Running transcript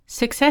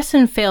Success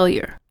and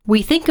failure.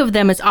 We think of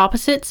them as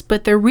opposites,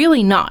 but they're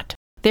really not.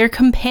 They're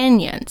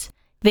companions,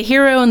 the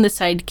hero and the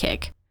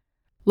sidekick.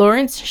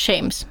 Lawrence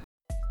Shames.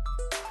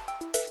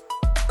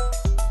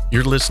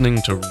 You're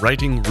listening to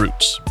Writing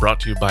Roots, brought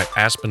to you by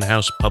Aspen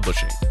House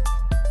Publishing.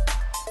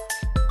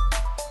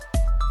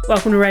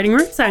 Welcome to Writing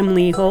Roots. I'm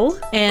Lee Hull.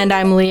 And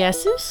I'm Lee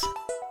Esses.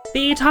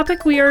 The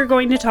topic we are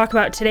going to talk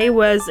about today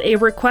was a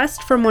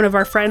request from one of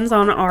our friends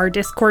on our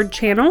Discord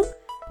channel.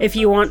 If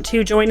you want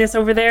to join us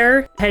over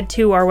there, head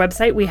to our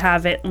website. We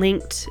have it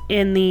linked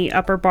in the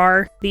upper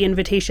bar, the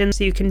invitation,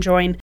 so you can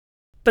join.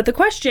 But the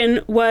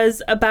question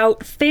was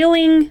about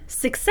failing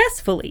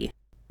successfully.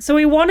 So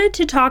we wanted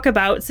to talk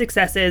about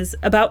successes,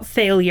 about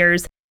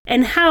failures,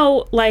 and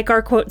how, like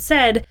our quote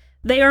said,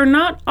 they are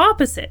not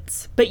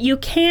opposites, but you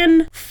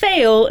can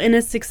fail in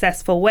a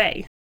successful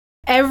way.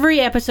 Every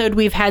episode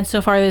we've had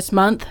so far this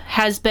month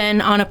has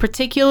been on a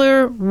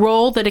particular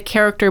role that a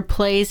character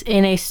plays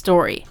in a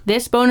story.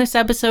 This bonus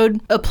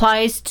episode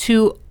applies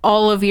to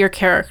all of your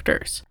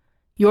characters.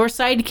 Your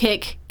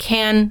sidekick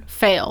can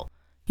fail.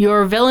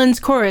 Your villain's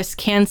chorus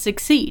can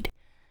succeed.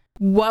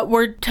 What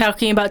we're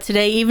talking about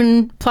today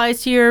even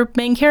applies to your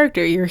main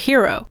character, your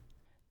hero.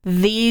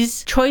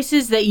 These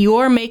choices that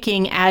you're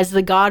making as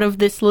the god of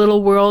this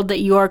little world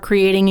that you are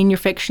creating in your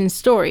fiction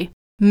story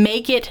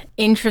make it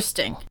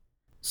interesting.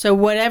 So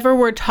whatever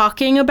we're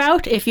talking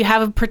about, if you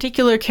have a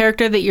particular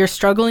character that you're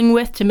struggling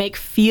with to make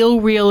feel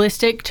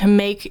realistic, to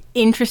make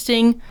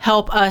interesting,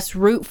 help us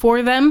root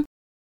for them,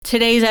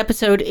 today's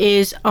episode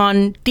is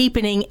on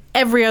deepening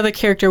every other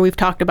character we've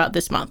talked about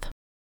this month.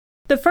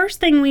 The first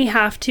thing we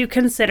have to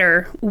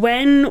consider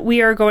when we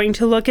are going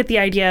to look at the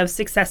idea of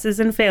successes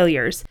and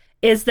failures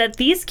is that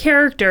these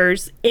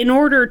characters, in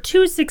order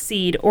to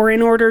succeed or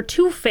in order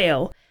to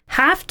fail,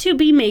 have to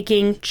be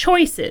making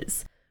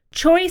choices.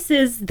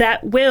 Choices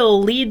that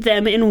will lead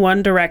them in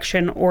one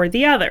direction or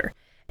the other.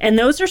 And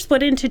those are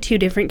split into two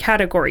different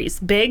categories,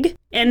 big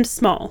and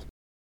small.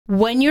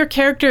 When your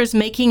character is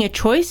making a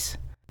choice,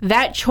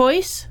 that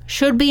choice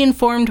should be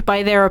informed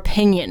by their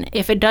opinion.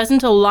 If it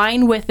doesn't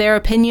align with their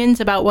opinions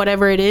about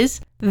whatever it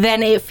is,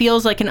 then it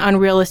feels like an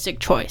unrealistic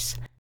choice.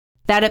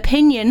 That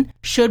opinion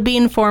should be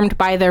informed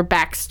by their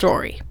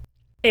backstory.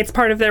 It's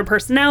part of their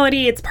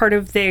personality, it's part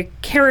of their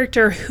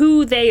character,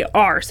 who they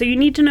are. So you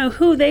need to know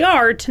who they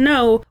are to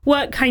know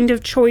what kind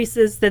of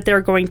choices that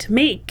they're going to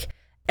make,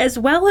 as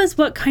well as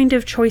what kind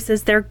of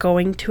choices they're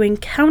going to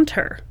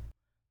encounter.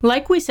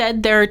 Like we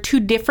said, there are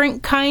two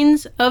different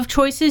kinds of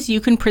choices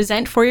you can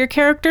present for your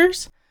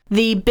characters.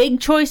 The big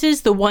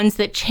choices, the ones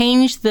that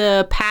change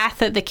the path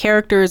that the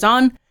character is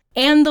on,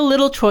 and the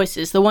little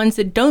choices, the ones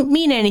that don't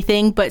mean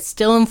anything but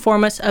still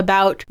inform us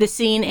about the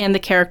scene and the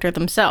character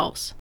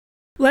themselves.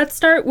 Let's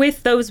start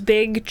with those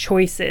big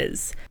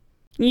choices.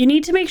 You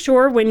need to make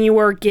sure when you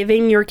are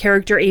giving your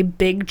character a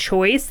big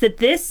choice that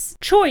this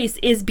choice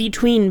is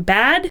between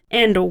bad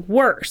and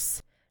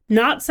worse,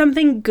 not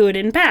something good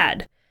and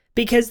bad,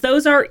 because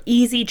those are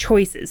easy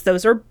choices.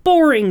 Those are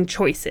boring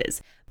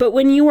choices. But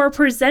when you are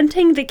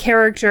presenting the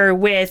character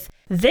with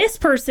this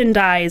person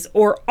dies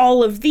or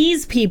all of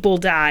these people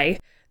die,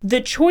 the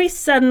choice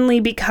suddenly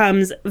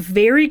becomes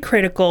very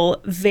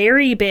critical,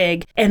 very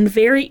big, and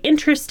very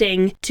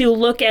interesting to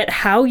look at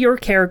how your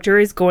character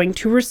is going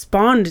to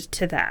respond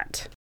to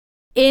that.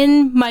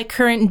 In my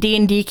current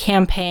D&D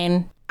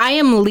campaign, I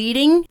am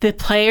leading the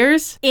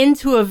players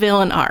into a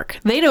villain arc.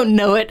 They don't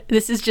know it.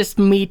 This is just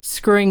me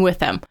screwing with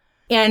them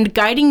and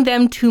guiding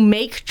them to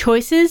make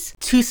choices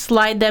to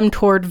slide them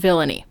toward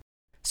villainy.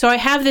 So I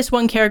have this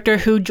one character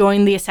who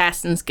joined the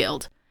Assassin's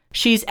Guild.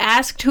 She's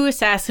asked to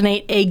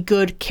assassinate a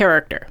good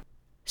character.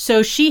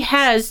 So she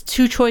has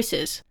two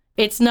choices.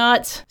 It's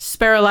not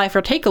spare a life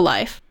or take a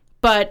life,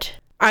 but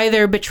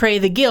either betray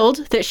the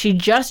guild that she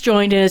just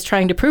joined and is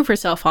trying to prove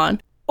herself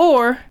on,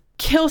 or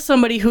kill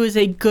somebody who is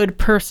a good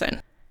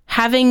person.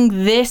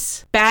 Having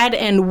this bad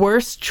and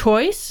worse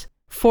choice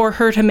for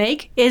her to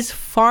make is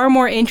far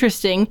more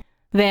interesting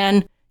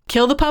than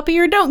kill the puppy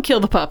or don't kill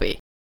the puppy.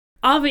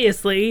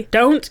 Obviously,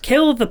 don't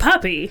kill the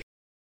puppy.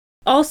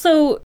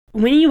 Also,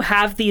 when you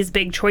have these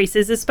big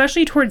choices,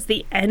 especially towards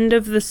the end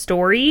of the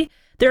story,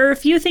 there are a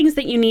few things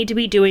that you need to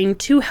be doing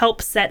to help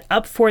set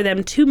up for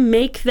them, to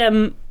make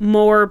them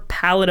more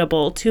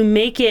palatable, to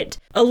make it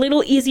a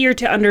little easier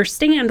to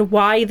understand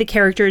why the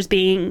character is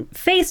being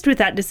faced with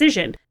that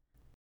decision.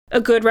 A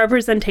good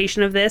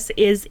representation of this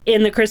is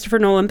in the Christopher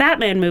Nolan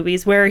Batman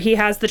movies, where he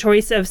has the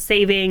choice of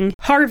saving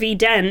Harvey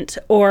Dent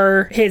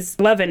or his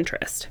love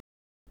interest.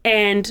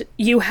 And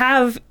you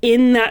have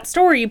in that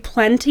story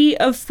plenty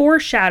of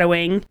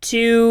foreshadowing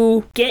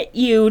to get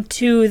you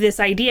to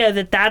this idea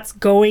that that's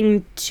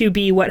going to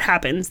be what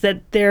happens,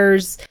 that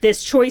there's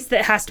this choice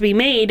that has to be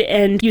made,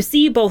 and you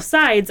see both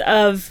sides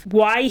of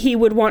why he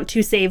would want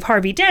to save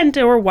Harvey Dent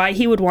or why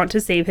he would want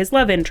to save his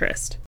love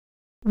interest.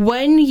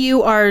 When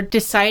you are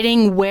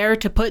deciding where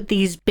to put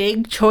these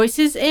big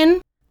choices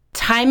in,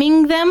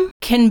 timing them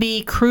can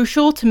be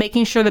crucial to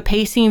making sure the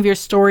pacing of your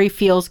story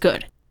feels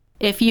good.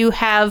 If you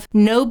have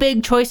no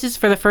big choices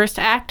for the first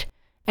act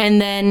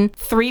and then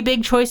 3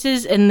 big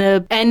choices in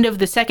the end of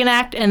the second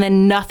act, and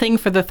then nothing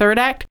for the third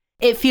act,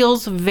 it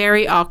feels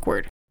very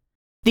awkward.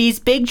 These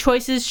big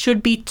choices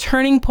should be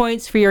turning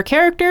points for your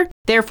character,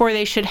 therefore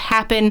they should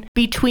happen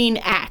between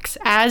acts,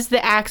 as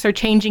the acts are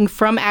changing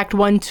from Act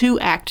 1 to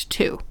Act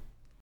 2.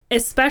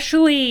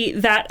 Especially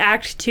that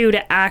Act 2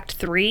 to Act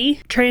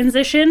 3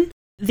 transition,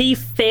 the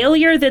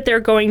failure that they're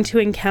going to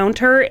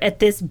encounter at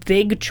this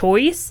big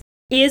choice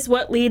is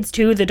what leads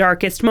to the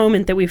darkest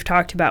moment that we've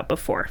talked about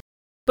before.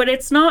 But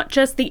it's not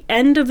just the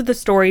end of the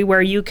story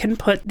where you can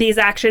put these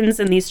actions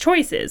and these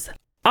choices.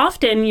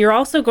 Often, you're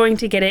also going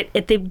to get it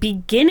at the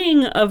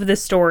beginning of the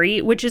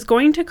story, which is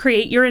going to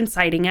create your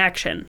inciting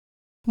action.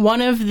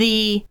 One of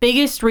the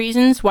biggest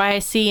reasons why I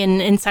see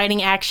an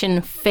inciting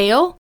action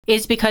fail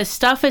is because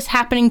stuff is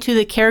happening to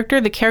the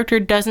character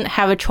doesn't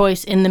have a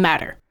choice in the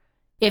matter.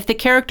 If the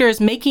character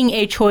is making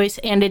a choice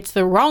and it's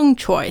the wrong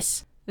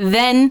choice,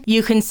 then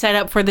you can set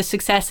up for the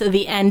success of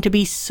the end to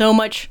be so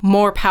much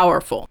more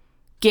powerful.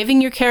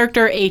 Giving your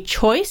character a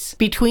choice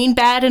between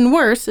bad and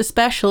worse,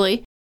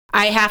 especially,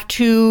 I have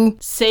to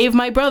save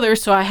my brother,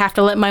 so I have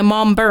to let my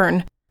mom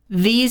burn.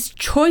 These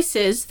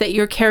choices that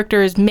your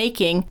character is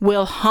making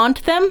will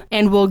haunt them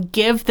and will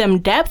give them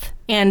depth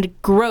and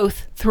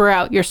growth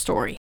throughout your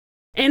story.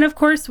 And of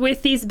course,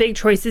 with these big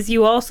choices,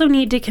 you also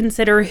need to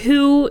consider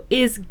who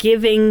is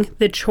giving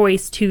the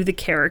choice to the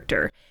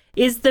character.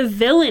 Is the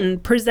villain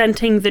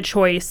presenting the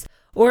choice,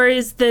 or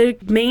is the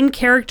main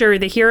character,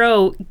 the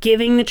hero,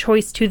 giving the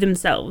choice to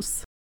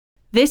themselves?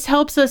 This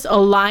helps us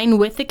align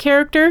with the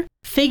character,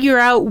 figure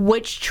out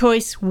which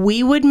choice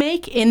we would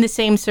make in the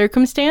same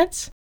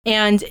circumstance,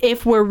 and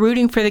if we're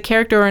rooting for the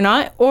character or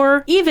not,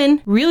 or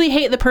even really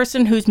hate the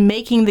person who's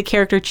making the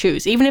character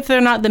choose. Even if they're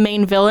not the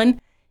main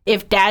villain,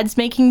 if Dad's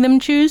making them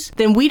choose,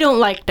 then we don't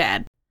like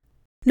Dad.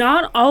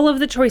 Not all of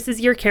the choices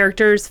your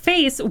characters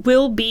face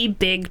will be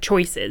big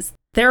choices.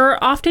 There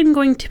are often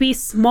going to be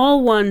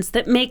small ones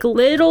that make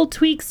little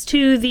tweaks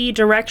to the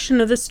direction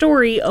of the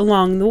story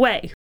along the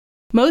way.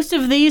 Most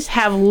of these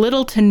have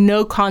little to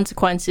no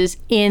consequences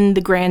in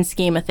the grand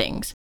scheme of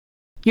things.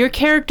 Your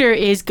character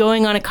is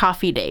going on a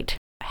coffee date.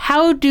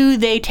 How do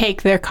they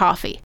take their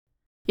coffee?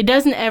 It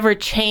doesn't ever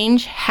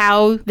change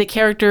how the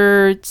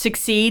character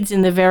succeeds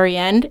in the very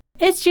end.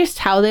 It's just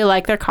how they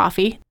like their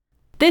coffee.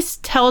 This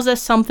tells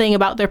us something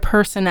about their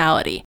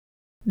personality.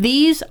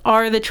 These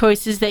are the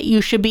choices that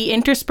you should be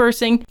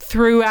interspersing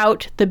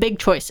throughout the big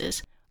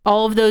choices.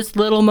 All of those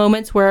little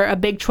moments where a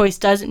big choice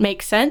doesn't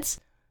make sense,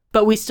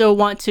 but we still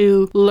want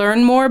to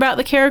learn more about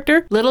the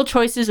character, little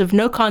choices of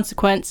no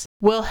consequence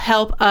will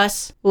help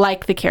us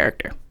like the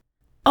character.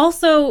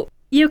 Also,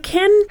 you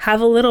can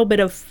have a little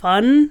bit of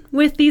fun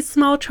with these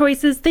small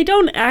choices. They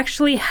don't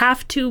actually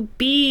have to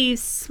be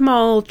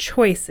small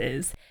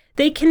choices.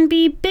 They can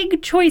be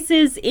big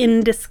choices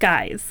in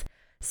disguise,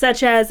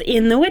 such as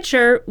in The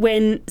Witcher,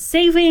 when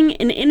saving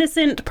an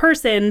innocent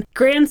person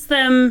grants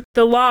them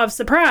the law of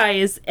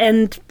surprise,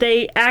 and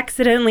they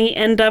accidentally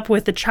end up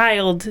with a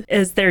child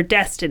as their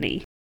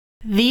destiny.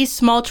 These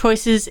small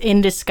choices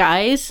in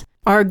disguise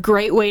are a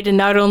great way to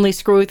not only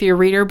screw with your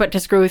reader, but to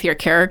screw with your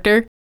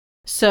character.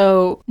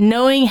 So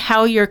knowing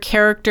how your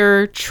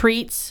character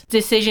treats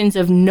decisions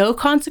of no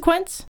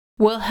consequence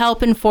will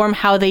help inform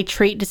how they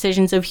treat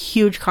decisions of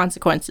huge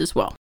consequence as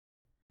well.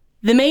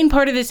 The main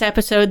part of this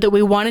episode that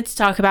we wanted to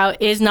talk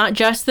about is not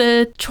just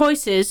the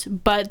choices,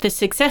 but the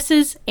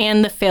successes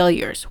and the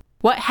failures.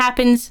 What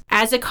happens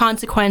as a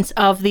consequence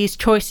of these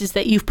choices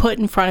that you've put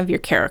in front of your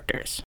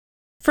characters?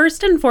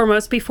 First and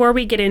foremost, before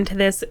we get into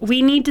this,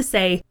 we need to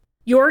say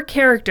your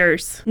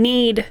characters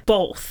need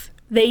both.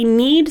 They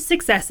need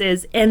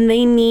successes and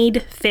they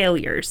need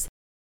failures.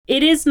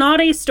 It is not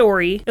a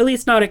story, at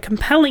least not a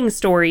compelling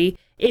story,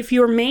 if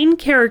your main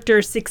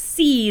character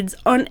succeeds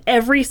on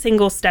every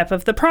single step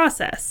of the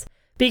process.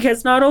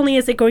 Because not only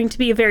is it going to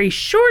be a very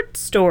short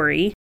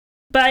story,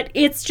 but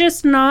it's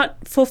just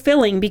not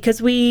fulfilling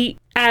because we,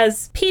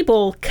 as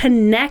people,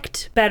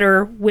 connect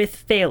better with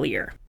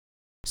failure.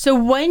 So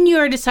when you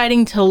are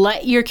deciding to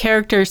let your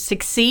character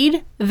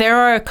succeed, there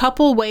are a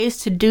couple ways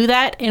to do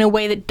that in a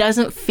way that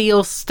doesn't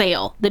feel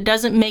stale, that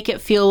doesn't make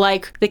it feel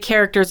like the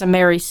character's a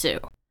Mary Sue.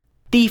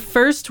 The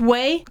first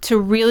way to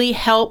really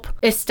help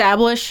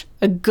establish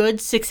a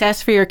good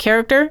success for your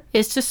character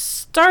is to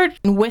start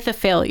with a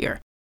failure.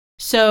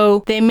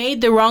 So they made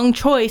the wrong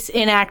choice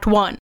in Act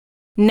 1.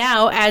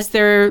 Now, as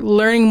they're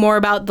learning more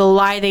about the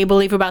lie they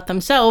believe about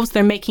themselves,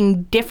 they're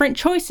making different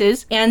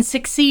choices and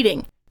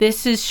succeeding.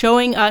 This is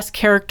showing us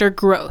character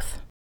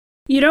growth.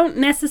 You don't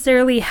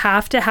necessarily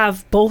have to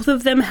have both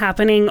of them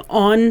happening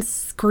on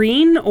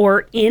screen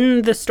or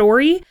in the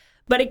story,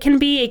 but it can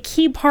be a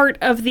key part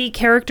of the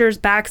character's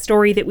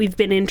backstory that we've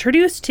been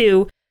introduced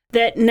to,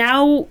 that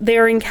now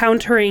they're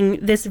encountering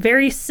this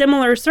very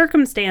similar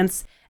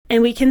circumstance,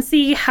 and we can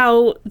see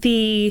how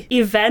the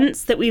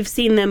events that we've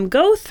seen them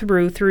go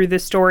through the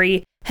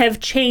story have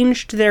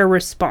changed their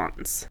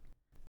response.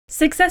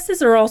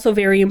 Successes are also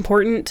very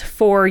important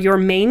for your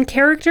main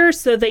character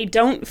so they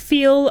don't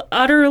feel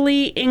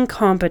utterly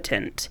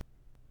incompetent.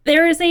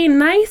 There is a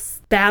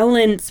nice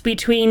balance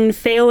between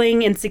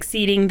failing and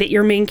succeeding that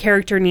your main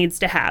character needs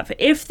to have.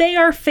 If they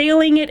are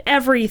failing at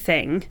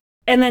everything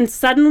and then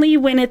suddenly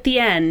win at the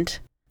end,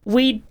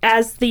 we,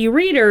 as the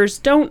readers,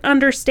 don't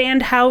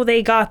understand how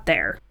they got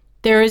there.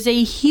 There is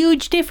a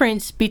huge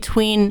difference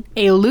between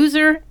a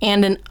loser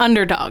and an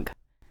underdog.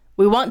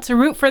 We want to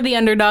root for the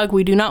underdog.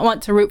 We do not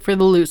want to root for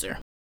the loser.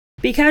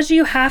 Because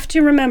you have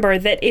to remember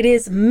that it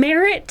is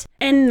merit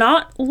and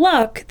not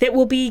luck that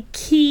will be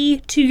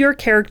key to your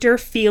character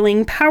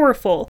feeling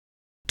powerful.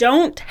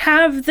 Don't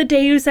have the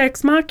Deus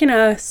Ex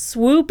Machina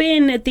swoop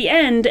in at the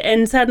end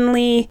and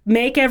suddenly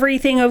make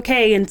everything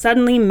okay and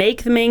suddenly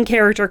make the main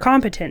character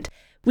competent.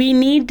 We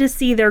need to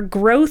see their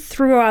growth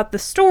throughout the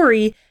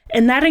story,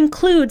 and that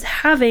includes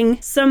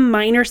having some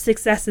minor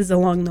successes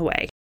along the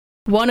way.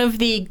 One of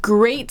the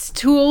great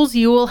tools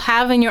you will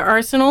have in your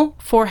arsenal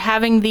for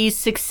having these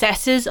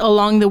successes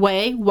along the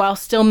way while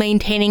still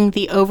maintaining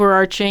the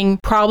overarching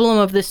problem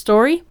of the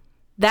story,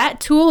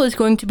 that tool is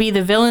going to be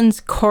the villain's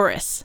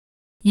chorus.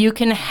 You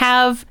can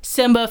have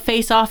Simba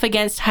face off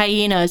against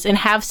hyenas and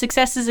have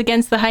successes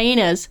against the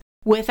hyenas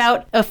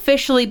without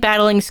officially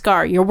battling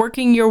Scar. You're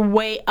working your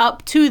way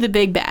up to the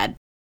big bad.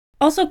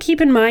 Also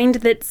keep in mind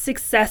that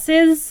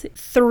successes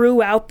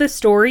throughout the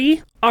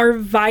story are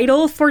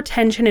vital for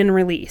tension and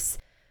release.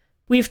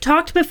 We've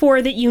talked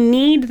before that you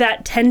need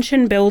that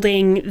tension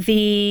building,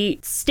 the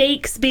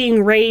stakes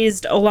being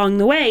raised along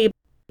the way,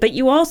 but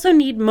you also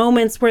need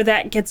moments where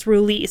that gets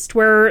released,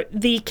 where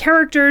the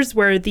characters,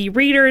 where the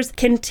readers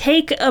can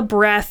take a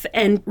breath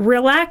and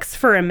relax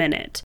for a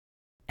minute.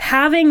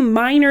 Having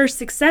minor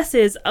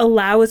successes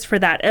allows for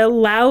that. It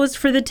allows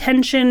for the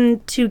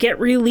tension to get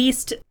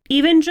released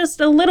even just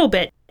a little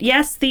bit.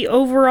 Yes, the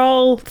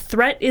overall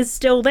threat is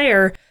still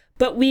there,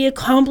 but we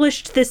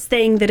accomplished this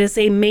thing that is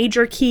a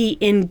major key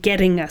in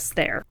getting us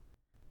there.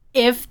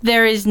 If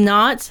there is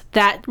not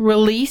that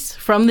release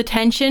from the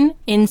tension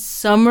in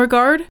some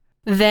regard,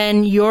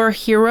 then your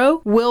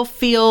hero will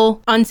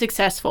feel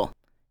unsuccessful.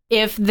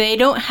 If they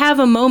don't have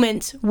a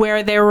moment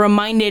where they're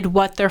reminded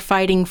what they're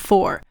fighting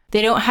for,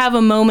 they don't have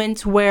a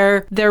moment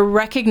where they're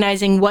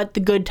recognizing what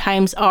the good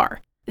times are,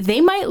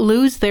 they might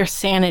lose their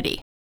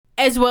sanity,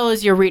 as well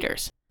as your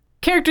readers.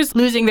 Characters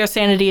losing their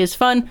sanity is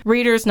fun,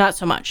 readers not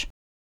so much.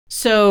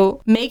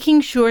 So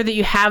making sure that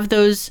you have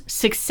those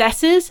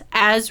successes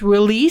as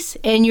release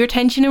in your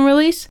tension and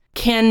release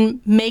can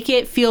make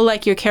it feel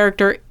like your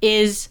character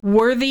is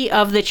worthy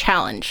of the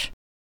challenge.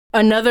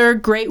 Another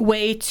great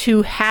way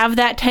to have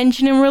that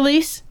tension and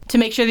release, to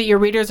make sure that your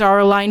readers are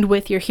aligned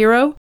with your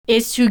hero,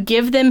 is to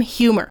give them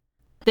humor.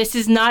 This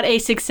is not a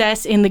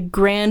success in the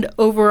grand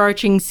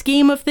overarching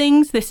scheme of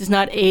things. This is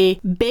not a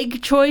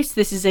big choice.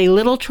 This is a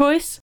little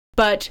choice.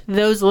 But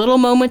those little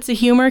moments of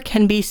humor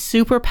can be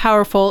super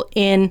powerful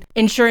in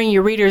ensuring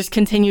your readers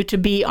continue to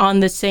be on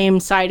the same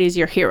side as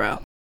your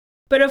hero.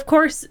 But of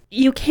course,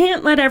 you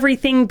can't let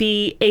everything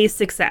be a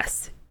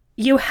success.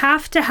 You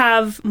have to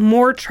have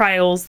more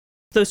trials.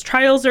 Those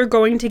trials are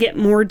going to get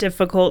more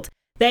difficult.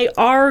 They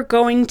are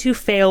going to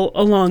fail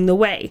along the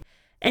way.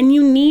 And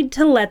you need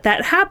to let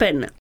that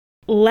happen.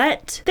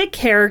 Let the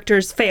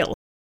characters fail.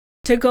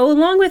 To go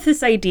along with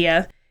this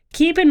idea,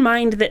 keep in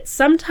mind that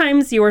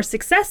sometimes your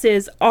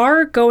successes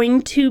are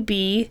going to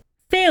be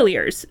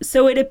failures.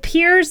 So it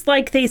appears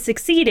like they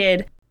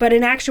succeeded, but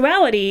in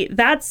actuality,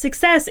 that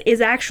success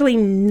is actually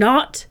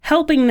not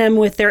helping them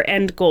with their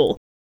end goal.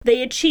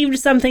 They achieved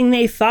something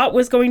they thought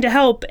was going to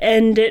help,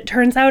 and it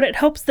turns out it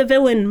helps the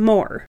villain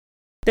more.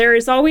 There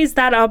is always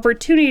that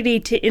opportunity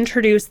to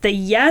introduce the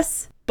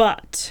yes,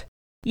 but.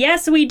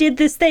 Yes, we did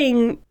this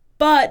thing,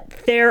 but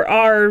there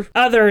are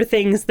other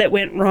things that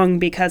went wrong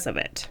because of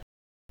it.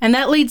 And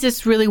that leads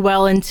us really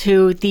well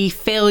into the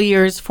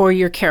failures for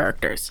your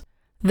characters.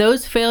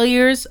 Those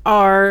failures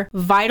are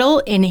vital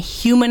in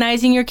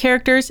humanizing your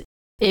characters.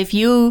 If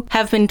you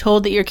have been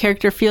told that your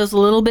character feels a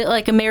little bit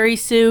like a Mary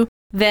Sue,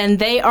 then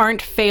they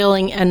aren't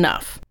failing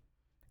enough.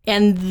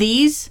 And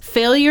these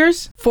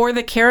failures for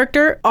the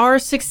character are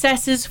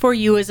successes for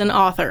you as an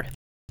author.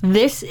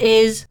 This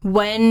is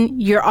when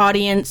your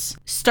audience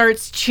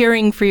starts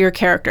cheering for your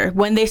character,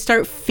 when they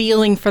start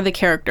feeling for the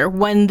character,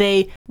 when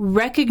they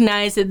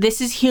recognize that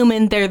this is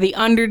human, they're the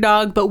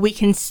underdog, but we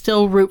can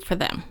still root for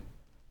them.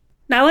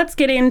 Now let's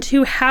get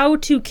into how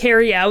to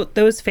carry out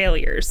those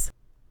failures.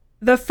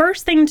 The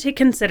first thing to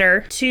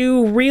consider,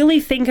 to really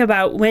think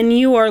about when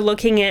you are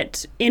looking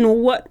at in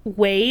what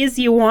ways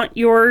you want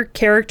your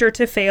character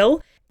to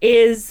fail,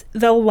 is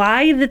the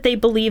lie that they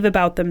believe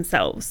about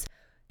themselves.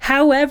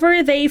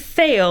 However they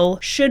fail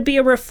should be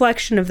a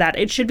reflection of that.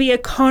 It should be a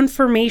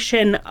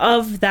confirmation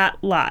of that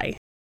lie.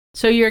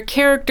 So your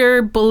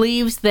character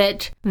believes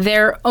that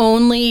their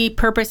only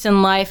purpose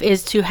in life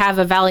is to have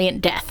a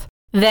valiant death.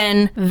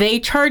 Then they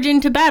charge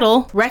into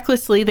battle,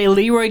 recklessly, they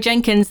Leroy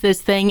Jenkins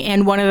this thing,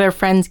 and one of their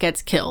friends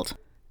gets killed.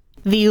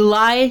 The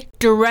lie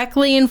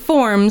directly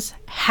informs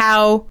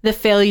how the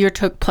failure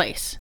took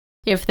place.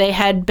 If they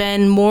had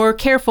been more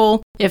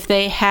careful, if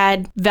they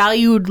had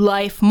valued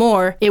life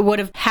more, it would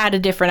have had a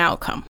different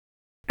outcome.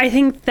 I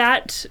think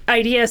that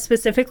idea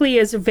specifically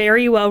is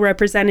very well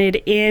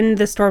represented in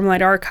the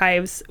Stormlight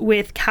Archives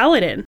with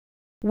Kaladin,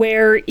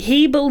 where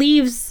he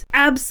believes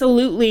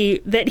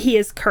absolutely that he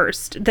is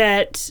cursed,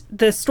 that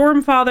the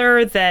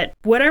Stormfather, that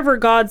whatever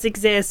gods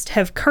exist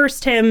have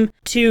cursed him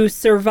to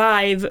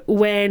survive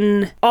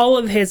when all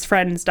of his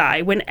friends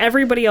die, when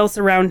everybody else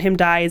around him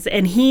dies,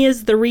 and he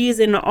is the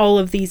reason all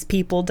of these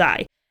people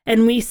die.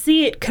 And we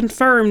see it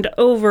confirmed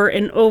over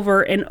and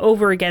over and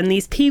over again,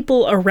 these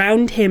people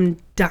around him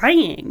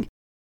dying.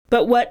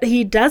 But what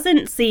he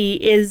doesn't see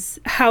is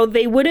how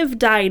they would have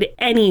died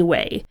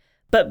anyway.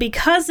 But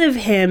because of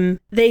him,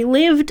 they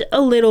lived a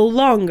little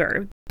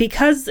longer.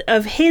 Because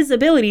of his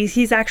abilities,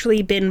 he's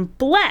actually been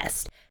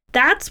blessed.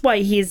 That's why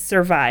he's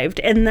survived.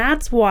 And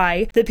that's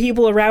why the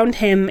people around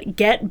him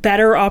get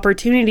better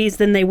opportunities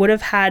than they would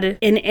have had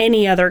in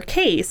any other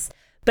case.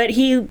 But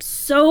he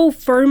so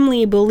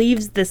firmly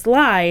believes this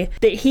lie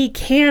that he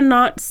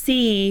cannot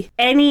see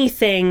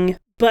anything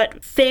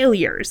but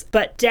failures,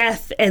 but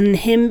death and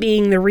him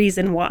being the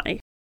reason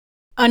why.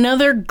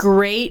 Another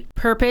great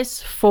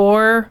purpose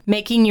for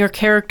making your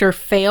character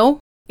fail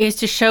is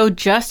to show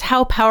just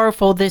how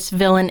powerful this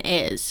villain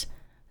is.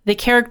 The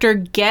character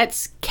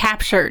gets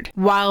captured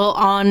while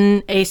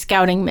on a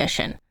scouting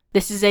mission.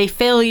 This is a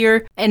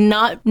failure, and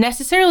not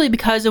necessarily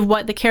because of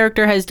what the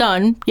character has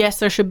done. Yes,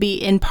 there should be,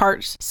 in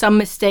parts, some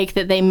mistake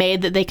that they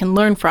made that they can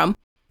learn from.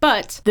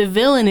 But the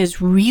villain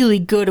is really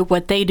good at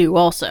what they do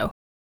also.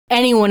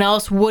 Anyone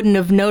else wouldn't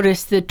have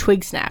noticed the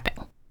twig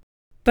snapping.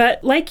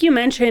 But like you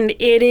mentioned,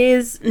 it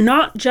is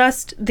not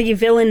just the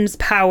villain's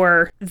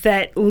power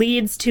that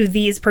leads to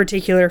these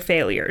particular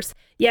failures.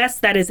 Yes,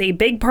 that is a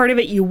big part of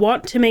it. You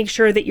want to make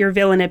sure that your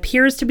villain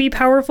appears to be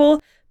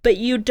powerful, but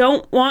you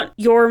don't want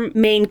your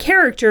main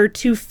character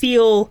to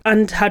feel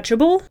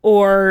untouchable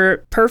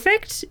or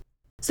perfect.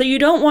 So you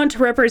don't want to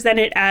represent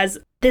it as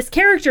this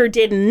character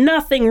did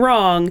nothing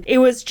wrong. It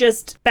was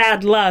just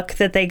bad luck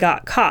that they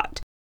got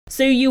caught.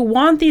 So you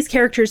want these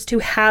characters to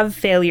have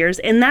failures,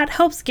 and that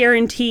helps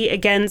guarantee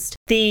against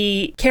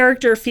the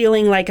character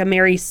feeling like a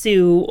Mary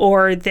Sue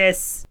or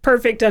this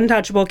perfect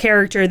untouchable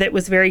character that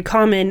was very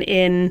common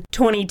in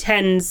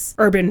 2010's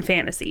urban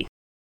fantasy.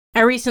 I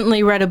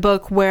recently read a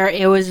book where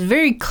it was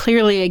very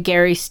clearly a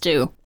Gary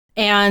Stu,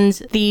 and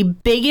the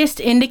biggest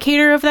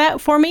indicator of that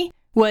for me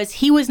was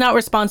he was not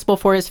responsible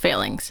for his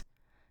failings.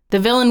 The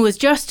villain was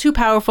just too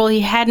powerful,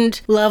 he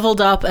hadn't leveled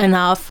up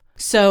enough,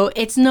 so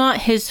it's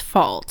not his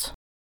fault.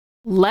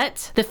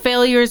 Let the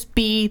failures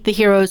be the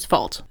hero's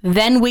fault.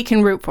 Then we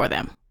can root for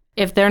them.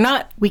 If they're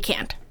not, we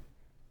can't.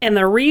 And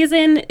the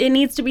reason it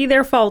needs to be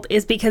their fault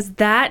is because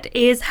that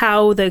is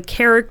how the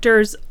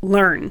characters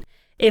learn.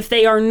 If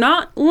they are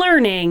not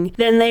learning,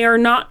 then they are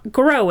not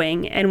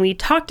growing. And we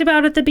talked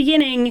about at the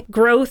beginning,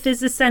 growth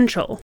is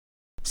essential.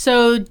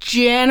 So,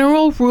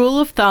 general rule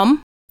of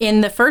thumb,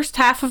 in the first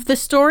half of the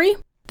story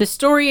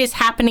is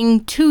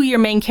happening to your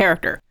main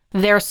character.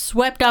 They're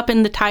swept up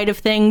in the tide of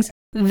things.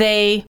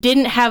 They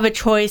didn't have a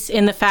choice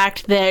in the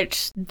fact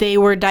that they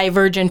were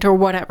divergent or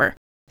whatever.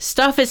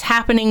 Stuff is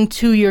happening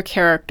to your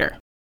character.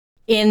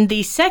 In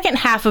the second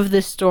half of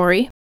the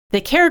story,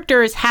 the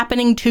character is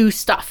happening to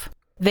stuff.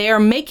 They are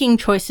making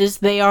choices,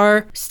 they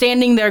are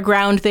standing their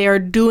ground, they are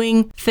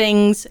doing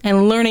things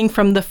and learning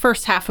from the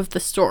first half of the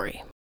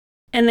story.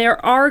 And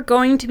there are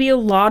going to be a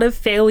lot of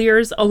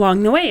failures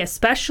along the way,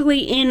 especially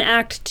in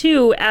Act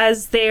 2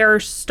 as they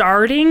are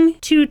starting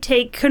to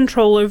take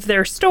control of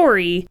their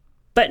story,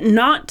 but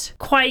not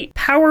quite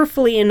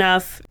powerfully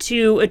enough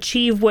to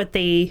achieve what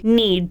they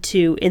need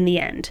to in the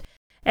end.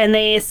 And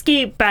they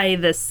escape by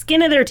the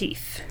skin of their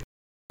teeth.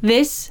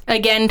 This,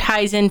 again,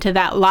 ties into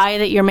that lie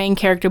that your main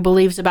character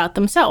believes about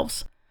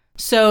themselves.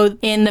 So,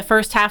 in the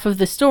first half of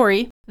the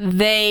story,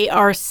 they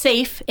are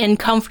safe and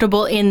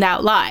comfortable in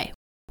that lie.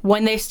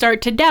 When they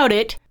start to doubt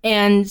it,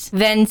 and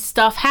then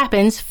stuff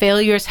happens,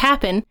 failures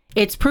happen,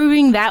 it's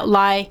proving that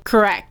lie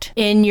correct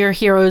in your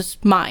hero's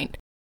mind.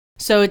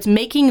 So it's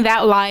making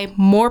that lie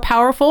more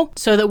powerful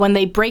so that when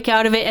they break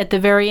out of it at the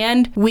very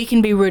end, we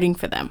can be rooting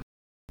for them.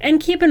 And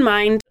keep in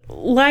mind,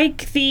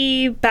 like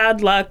the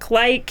bad luck,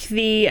 like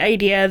the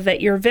idea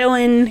that your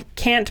villain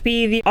can't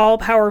be the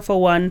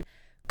all-powerful one,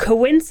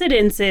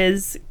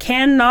 coincidences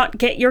cannot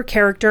get your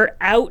character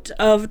out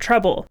of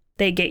trouble.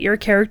 They get your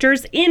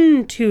characters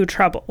into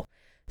trouble.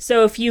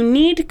 So if you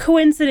need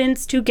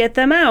coincidence to get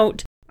them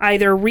out,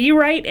 either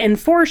rewrite and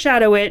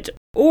foreshadow it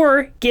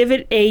or give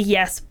it a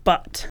yes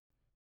but.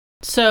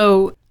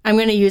 So I'm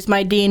going to use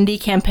my D&D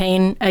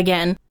campaign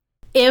again.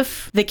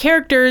 If the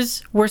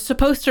characters were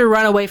supposed to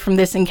run away from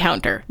this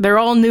encounter, they're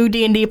all new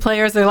D&D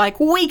players, they're like,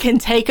 we can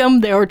take them,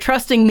 they were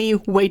trusting me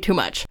way too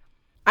much.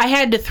 I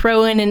had to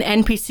throw in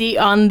an NPC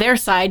on their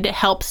side to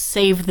help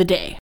save the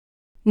day.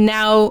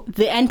 Now,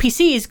 the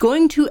NPC is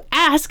going to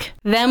ask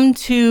them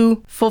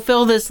to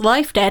fulfill this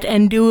life debt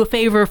and do a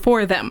favor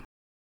for them.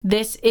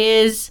 This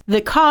is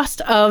the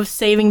cost of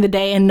saving the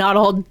day and not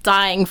all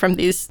dying from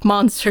these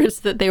monsters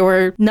that they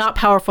were not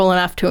powerful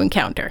enough to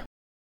encounter.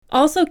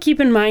 Also keep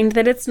in mind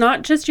that it's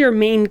not just your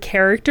main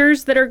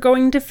characters that are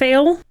going to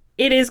fail.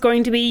 It is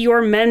going to be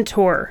your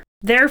mentor.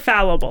 They're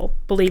fallible,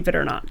 believe it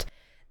or not.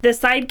 The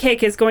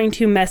sidekick is going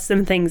to mess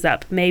some things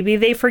up. Maybe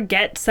they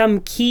forget some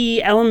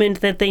key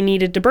element that they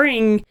needed to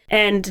bring,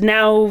 and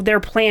now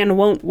their plan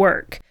won't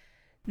work.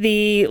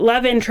 The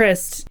love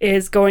interest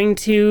is going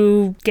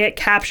to get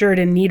captured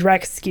and need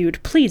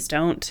rescued. Please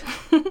don't.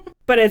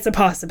 But it's a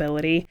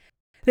possibility.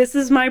 This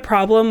is my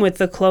problem with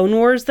the Clone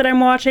Wars that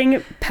I'm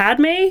watching.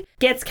 Padme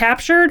gets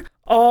captured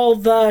all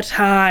the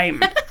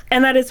time.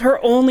 And that is her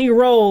only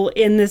role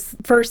in this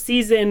first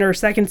season or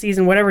second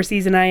season, whatever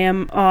season I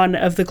am on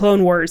of the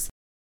Clone Wars.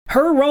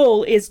 Her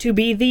role is to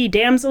be the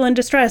damsel in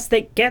distress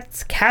that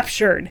gets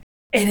captured.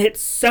 And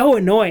it's so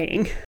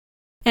annoying.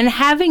 And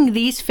having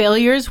these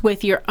failures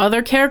with your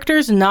other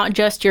characters, not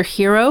just your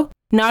hero,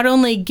 not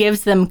only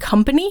gives them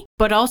company,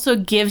 but also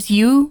gives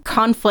you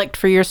conflict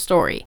for your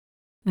story.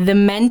 The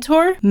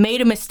mentor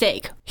made a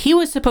mistake. He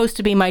was supposed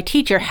to be my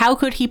teacher. How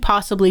could he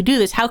possibly do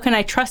this? How can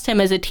I trust him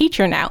as a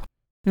teacher now?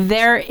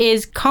 There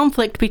is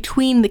conflict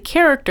between the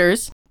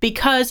characters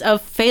because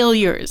of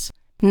failures,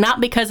 not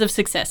because of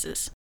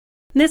successes.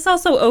 This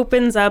also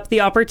opens up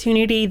the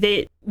opportunity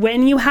that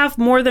when you have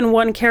more than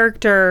one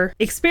character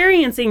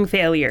experiencing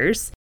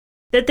failures,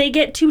 that they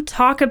get to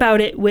talk about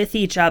it with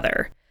each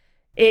other.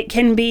 It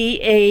can be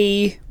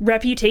a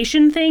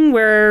reputation thing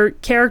where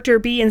character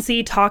B and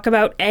C talk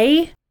about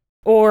A,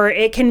 or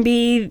it can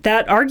be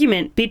that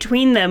argument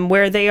between them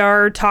where they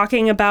are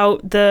talking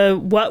about the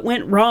what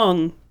went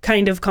wrong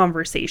kind of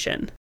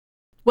conversation.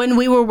 When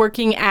we were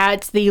working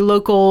at the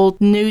local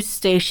news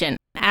station,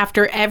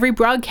 after every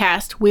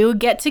broadcast, we would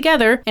get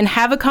together and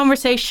have a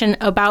conversation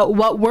about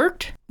what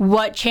worked,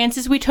 what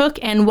chances we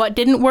took, and what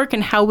didn't work,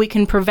 and how we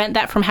can prevent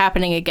that from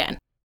happening again.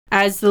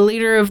 As the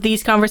leader of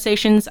these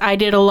conversations, I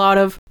did a lot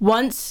of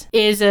once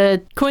is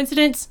a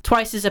coincidence,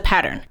 twice is a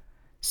pattern.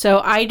 So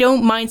I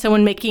don't mind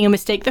someone making a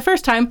mistake the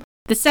first time.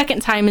 The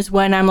second time is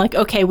when I'm like,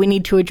 okay, we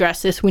need to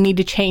address this. We need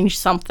to change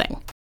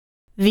something.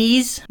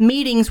 These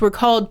meetings were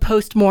called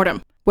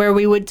post-mortem, where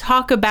we would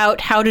talk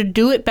about how to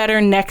do it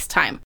better next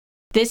time.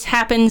 This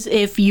happens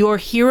if your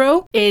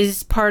hero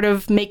is part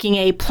of making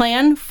a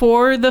plan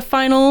for the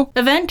final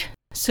event,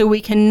 so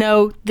we can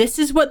know this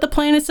is what the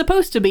plan is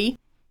supposed to be.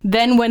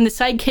 Then when the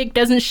sidekick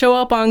doesn't show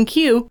up on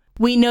cue,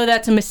 we know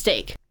that's a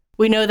mistake.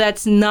 We know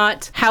that's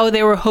not how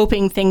they were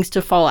hoping things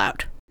to fall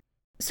out.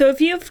 So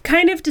if you've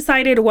kind of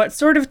decided what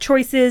sort of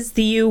choices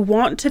that you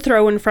want to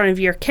throw in front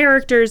of your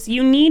characters,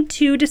 you need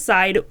to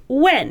decide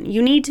when.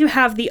 You need to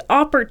have the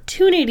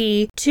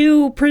opportunity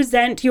to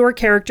present your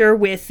character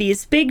with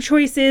these big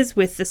choices,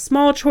 with the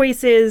small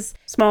choices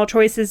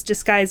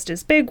disguised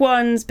as big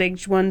ones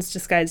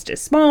disguised as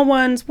small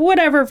ones,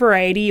 whatever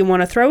variety you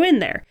want to throw in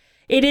there.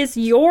 It is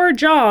your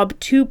job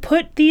to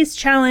put these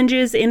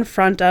challenges in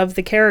front of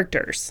the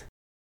characters.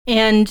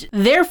 And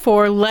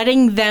therefore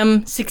letting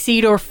them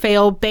succeed or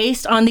fail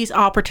based on these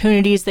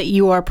opportunities that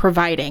you are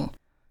providing.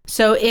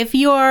 So if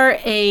you are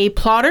a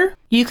plotter,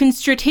 you can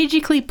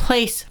strategically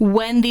place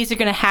when these are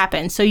going to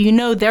happen. So you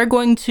know they're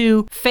going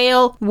to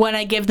fail when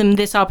I give them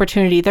this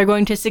opportunity. They're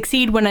going to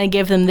succeed when I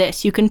give them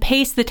this. You can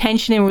pace the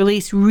tension and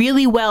release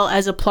really well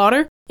as a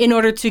plotter in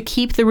order to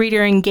keep the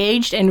reader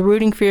engaged and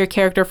rooting for your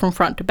character from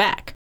front to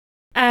back.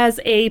 As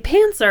a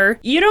pantser,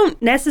 you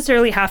don't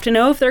necessarily have to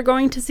know if they're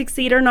going to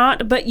succeed or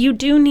not, but you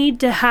do need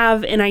to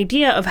have an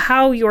idea of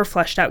how your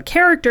fleshed out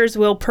characters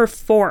will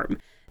perform.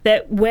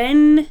 That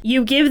when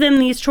you give them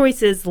these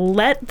choices,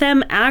 let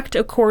them act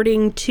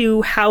according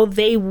to how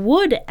they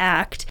would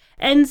act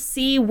and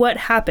see what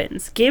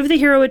happens. Give the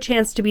hero a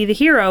chance to be the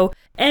hero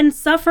and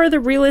suffer the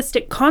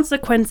realistic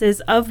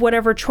consequences of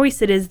whatever choice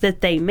it is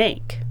that they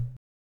make.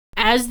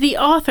 As the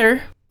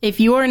author, if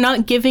you are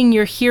not giving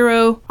your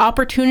hero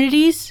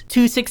opportunities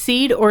to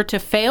succeed or to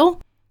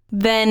fail,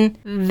 then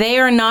they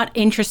are not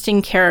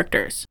interesting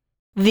characters.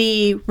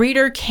 The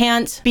reader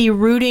can't be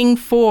rooting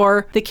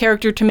for the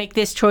character to make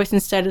this choice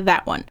instead of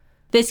that one.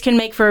 This can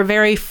make for a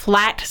very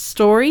flat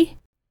story.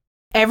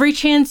 Every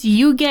chance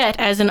you get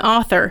as an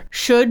author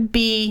should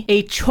be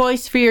a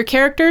choice for your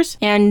characters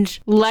and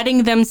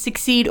letting them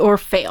succeed or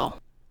fail.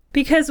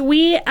 Because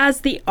we, as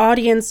the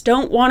audience,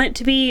 don't want it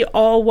to be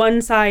all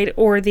one side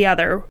or the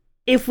other.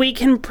 If we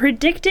can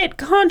predict it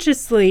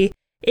consciously,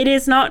 it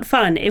is not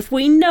fun. If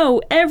we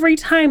know every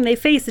time they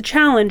face a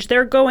challenge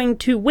they're going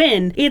to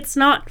win, it's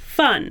not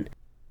fun.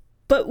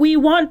 But we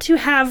want to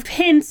have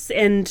hints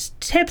and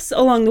tips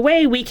along the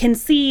way. We can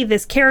see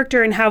this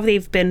character and how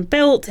they've been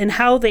built and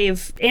how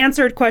they've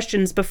answered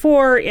questions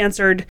before,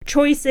 answered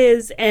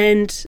choices,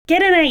 and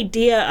get an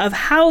idea of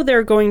how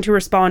they're going to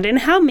respond and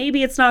how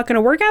maybe it's not going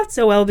to work out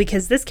so well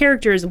because this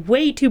character is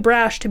way too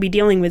brash to be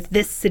dealing with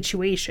this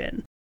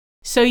situation.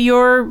 So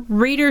your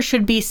reader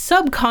should be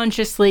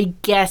subconsciously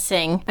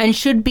guessing and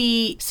should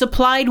be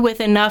supplied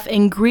with enough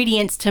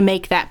ingredients to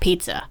make that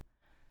pizza.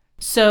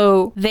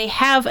 So they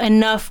have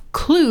enough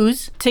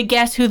clues to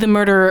guess who the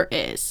murderer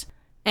is.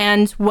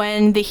 And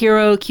when the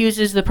hero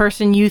accuses the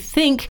person you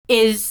think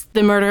is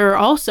the murderer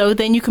also,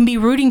 then you can be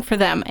rooting for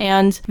them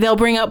and they'll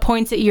bring up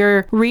points that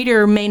your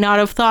reader may not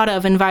have thought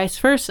of and vice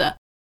versa.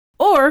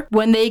 Or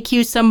when they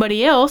accuse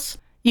somebody else,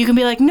 you can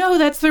be like, no,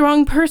 that's the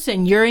wrong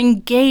person. You're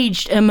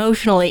engaged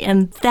emotionally,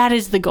 and that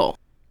is the goal.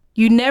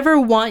 You never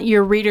want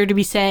your reader to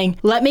be saying,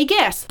 let me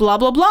guess, blah,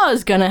 blah, blah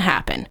is going to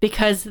happen,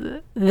 because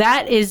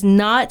that is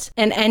not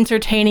an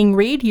entertaining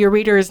read. Your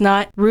reader is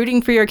not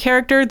rooting for your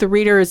character. The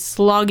reader is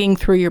slogging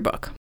through your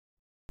book.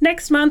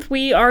 Next month,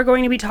 we are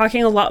going to be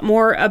talking a lot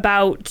more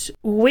about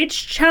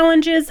which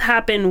challenges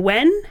happen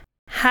when,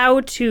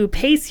 how to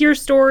pace your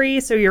story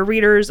so your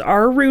readers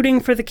are rooting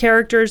for the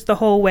characters the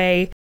whole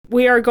way.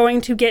 We are going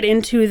to get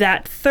into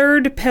that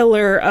third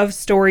pillar of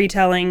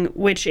storytelling,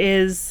 which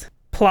is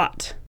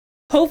plot.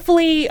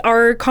 Hopefully,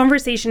 our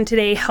conversation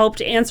today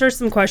helped answer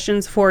some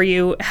questions for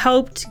you,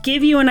 helped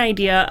give you an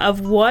idea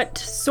of what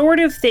sort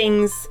of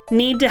things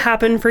need to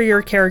happen for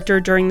your character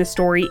during the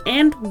story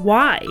and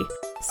why,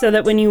 so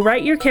that when you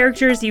write your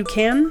characters, you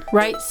can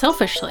write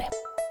selfishly.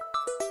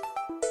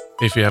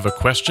 If you have a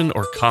question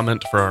or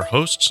comment for our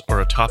hosts or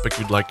a topic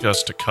you'd like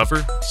us to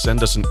cover,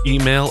 send us an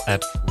email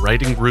at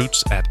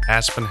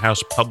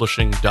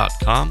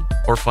writingroots@aspenhousepublishing.com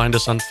or find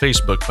us on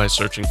Facebook by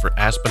searching for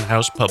Aspen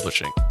House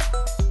Publishing.